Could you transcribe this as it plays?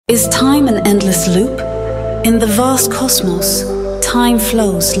Is time an endless loop? In the vast cosmos, time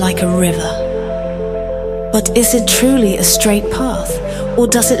flows like a river. But is it truly a straight path, or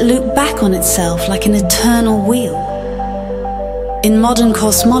does it loop back on itself like an eternal wheel? In modern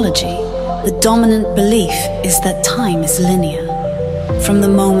cosmology, the dominant belief is that time is linear. From the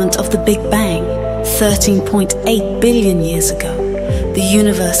moment of the Big Bang, 13.8 billion years ago, the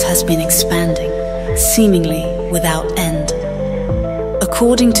universe has been expanding, seemingly without end.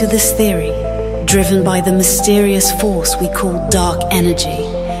 According to this theory, driven by the mysterious force we call dark energy,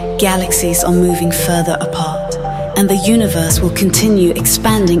 galaxies are moving further apart, and the universe will continue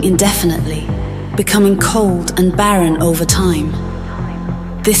expanding indefinitely, becoming cold and barren over time.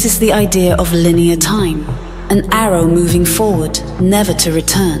 This is the idea of linear time, an arrow moving forward, never to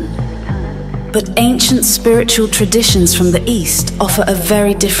return. But ancient spiritual traditions from the East offer a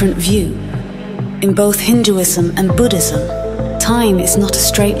very different view. In both Hinduism and Buddhism, time is not a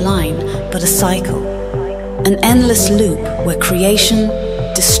straight line, but a cycle, an endless loop where creation,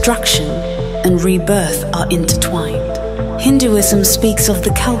 destruction, and rebirth are intertwined. Hinduism speaks of the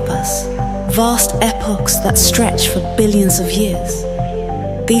kalpas, vast epochs that stretch for billions of years.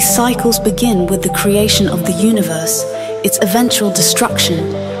 These cycles begin with the creation of the universe, its eventual destruction,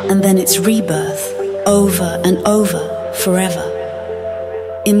 and then its rebirth, over and over, forever.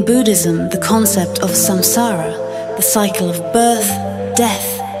 In Buddhism, the concept of samsara, the cycle of birth,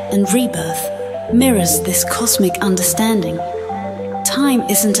 death, and rebirth, mirrors this cosmic understanding. Time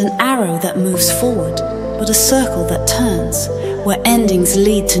isn't an arrow that moves forward, but a circle that turns, where endings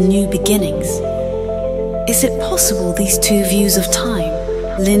lead to new beginnings. Is it possible these two views of time,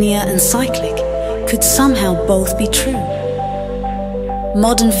 linear and cyclic, could somehow both be true?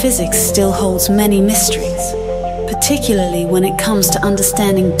 Modern physics still holds many mysteries, particularly when it comes to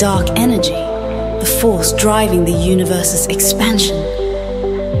understanding dark energy, the force driving the universe's expansion.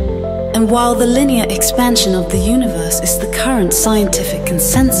 And while the linear expansion of the universe is the current scientific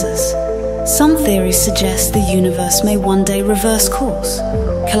consensus, some theories suggest the universe may one day reverse course,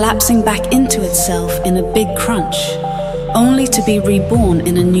 collapsing back into itself in a big crunch, only to be reborn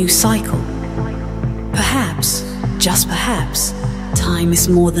in a new cycle. Perhaps, just perhaps, time is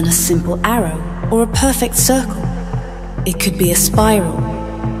more than a simple arrow or a perfect circle. It could be a spiral,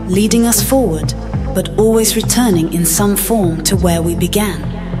 leading us forward, but always returning in some form to where we began.